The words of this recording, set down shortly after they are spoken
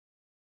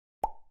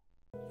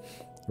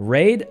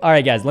Raid?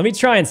 Alright guys, let me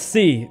try and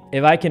see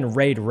if I can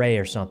raid Ray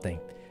or something.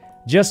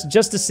 Just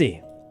to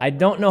see. I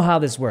don't know how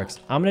this works.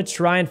 I'm gonna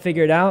try and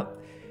figure it out.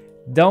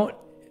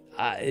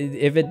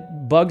 If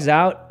it bugs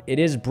out, it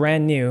is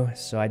brand new,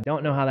 so I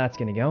don't know how that's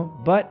gonna go,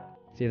 but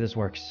see if this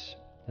works.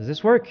 Does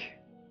this work?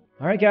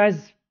 Alright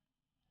guys,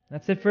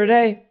 that's it for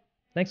today.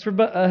 Thanks for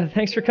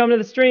coming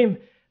to the stream.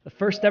 The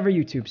first ever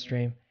YouTube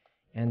stream.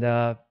 And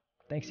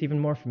thanks even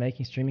more for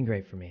making streaming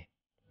great for me.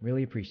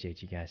 Really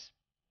appreciate you guys.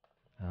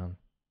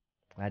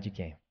 Glad you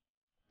came.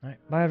 Alright,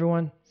 bye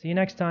everyone. See you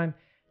next time.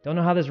 Don't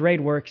know how this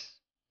raid works,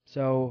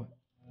 so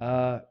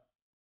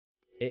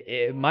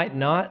it might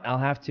not. I'll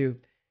have to...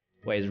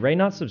 Wait, is Ray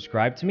not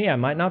subscribed to me? I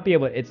might not be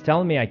able... It's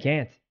telling me I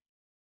can't.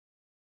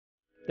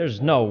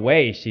 There's no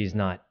way she's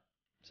not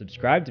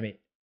subscribed to me.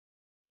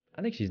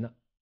 I think she's not.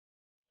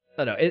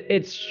 Oh no,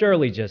 it's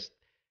surely just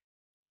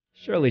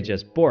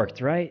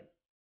borked, right?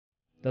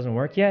 Doesn't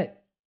work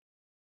yet?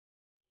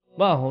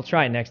 Well, we'll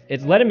try it next.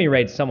 It's letting me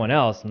raid someone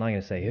else. I'm not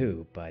going to say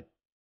who, but...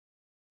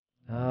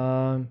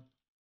 Huh.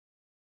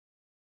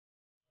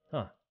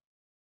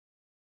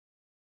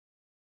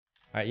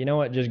 Alright, you know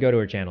what? Just go to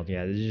her channel.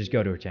 Yeah, just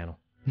go to her channel.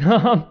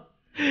 Well,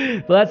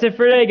 that's it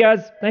for today,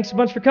 guys. Thanks a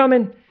bunch for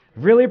coming.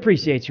 Really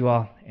appreciate you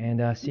all.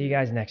 And see you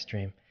guys next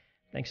stream.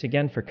 Thanks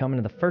again for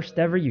coming to the first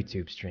ever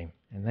YouTube stream.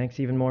 And thanks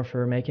even more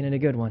for making it a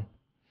good one.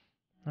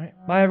 Alright,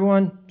 bye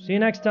everyone. See you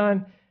next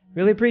time.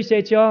 Really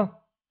appreciate y'all.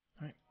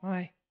 Alright,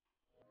 bye.